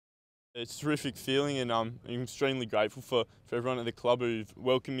It's a terrific feeling, and I'm extremely grateful for everyone at the club who've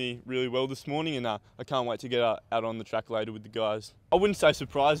welcomed me really well this morning, and I can't wait to get out on the track later with the guys. I wouldn't say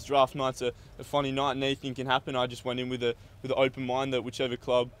surprised. Draft night's a funny night and anything can happen. I just went in with an open mind that whichever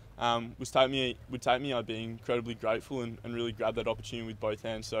club would take me, I'd be incredibly grateful and really grab that opportunity with both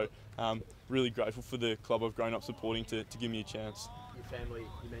hands. So really grateful for the club I've grown up supporting to give me a chance. Your family,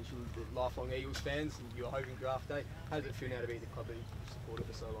 you mentioned the lifelong Eagles fans, and you were hoping draft day. How does it feel now to be the club that you've supported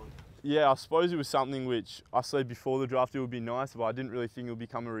for so long? Yeah, I suppose it was something which I said before the draft it would be nice, but I didn't really think it would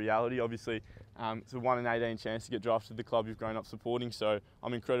become a reality. Obviously, it's a 1 in 18 chance to get drafted to the club you've grown up supporting, so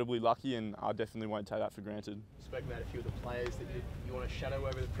I'm incredibly lucky and I definitely won't take that for granted. You spoke about a few of the players that you want to shadow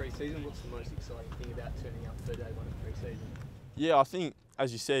over the pre-season. What's the most exciting thing about turning up for day one of pre-season? Yeah, I think,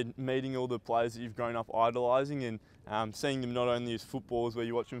 as you said, meeting all the players that you've grown up idolising and seeing them not only as footballers where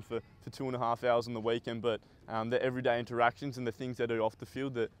you watch them for 2.5 hours on the weekend, but their everyday interactions and the things they do off the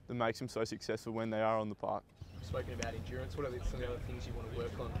field that makes them so successful when they are on the park. You've spoken about endurance. What are some of the other things you want to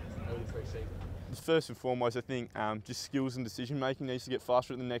work on over the pre-season? First and foremost, I think just skills and decision making needs to get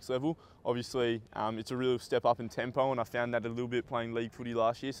faster at the next level. Obviously, it's a real step up in tempo, and I found that a little bit playing league footy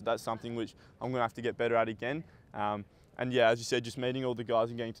last year, so that's something which I'm going to have to get better at again. And yeah, as you said, just meeting all the guys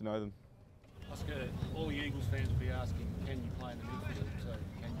and getting to know them. Oscar, all the Eagles fans will be asking, can you play in the midfield? So,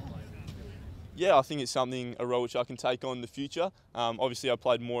 can you play in the midfield? Yeah, I think it's a role which I can take on in the future. Obviously, I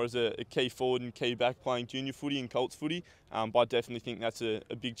played more as a key forward and key back playing junior footy and Colts footy, but I definitely think that's a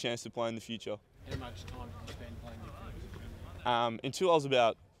big chance to play in the future. How much time can you spend playing midfield? Until I was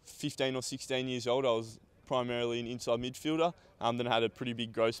about 15 or 16 years old, I was primarily an inside midfielder, then I had a pretty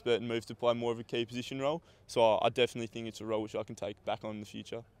big growth spurt and moved to play more of a key position role. So I definitely think it's a role which I can take back on in the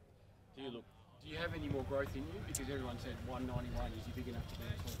future. Do you have any more growth in you? Because everyone said 191, is you big enough to be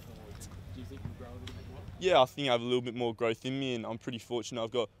a small forward? Do you think you'll grow a little bit more? Yeah, I think I have a little bit more growth in me, and I'm pretty fortunate.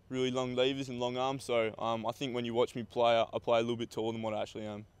 I've got really long levers and long arms, so I think when you watch me play, I play a little bit taller than what I actually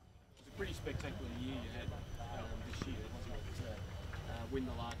am. It's a pretty spectacular year you had this year, wasn't it? To win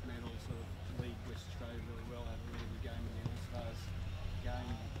the Lark medal, sort of lead West Australia really well, have a really good game in the All-Stars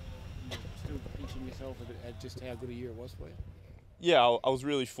game. You're still pinching yourself at just how good a year it was for you? Yeah, I was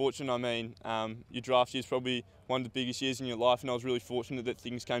really fortunate. I mean, your draft year is probably one of the biggest years in your life, and I was really fortunate that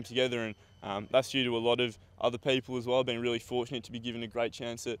things came together, and that's due to a lot of other people as well. I've been really fortunate to be given a great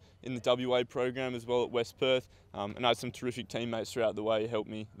chance in the WA program as well at West Perth, and I had some terrific teammates throughout the way who helped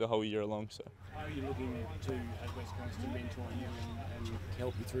me the whole year along. So. How are you looking to, at West Coast, to mentor you and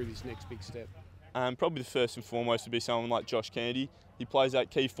help you through this next big step? Probably the first and foremost would be someone like Josh Candy. He plays that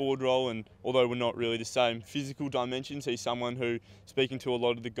key forward role, and although we're not really the same physical dimensions, he's someone who, speaking to a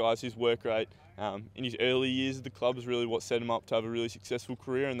lot of the guys, his work rate in his early years at the club is really what set him up to have a really successful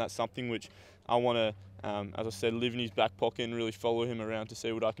career, and that's something which I want to, as I said, live in his back pocket and really follow him around to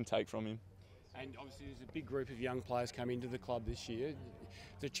see what I can take from him. And obviously there's a big group of young players come into the club this year.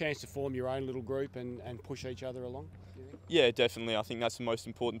 It's a chance to form your own little group and push each other along, do you think? Yeah, definitely. I think that's the most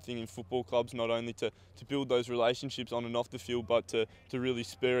important thing in football clubs, not only to build those relationships on and off the field, but to really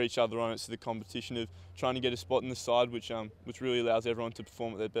spur each other on. It's the competition of trying to get a spot in the side, which really allows everyone to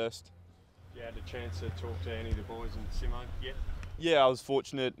perform at their best. You had a chance to talk to any of the boys in Simo yet? Yeah, I was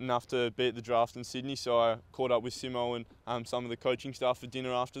fortunate enough to be at the draft in Sydney, so I caught up with Simo and some of the coaching staff for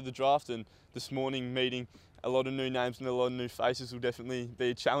dinner after the draft, and this morning meeting a lot of new names and a lot of new faces will definitely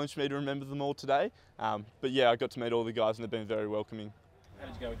be a challenge for me to remember them all today. But yeah, I got to meet all the guys and they've been very welcoming. How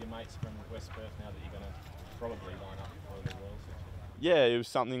did you go with your mates from West Perth now that you're going to probably line up for the World Series? Yeah, it was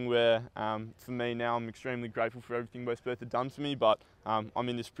something where, for me now, I'm extremely grateful for everything West Perth had done for me, but I'm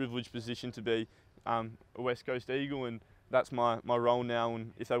in this privileged position to be a West Coast Eagle, and that's my role now,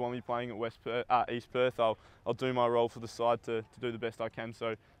 and if they want me playing at East Perth, I'll do my role for the side to do the best I can.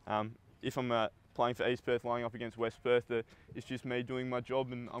 So if I'm playing for East Perth lining up against West Perth, it's just me doing my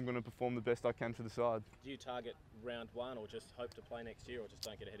job, and I'm going to perform the best I can for the side. Do you target round one, or just hope to play next year, or just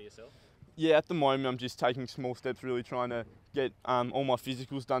don't get ahead of yourself? Yeah, at the moment I'm just taking small steps, really trying to get all my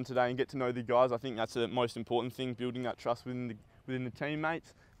physicals done today and get to know the guys. I think that's the most important thing, building that trust within the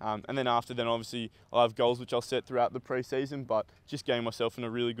teammates. And then after then, obviously, I'll have goals which I'll set throughout the pre-season, but just getting myself in a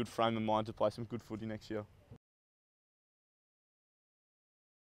really good frame of mind to play some good footy next year.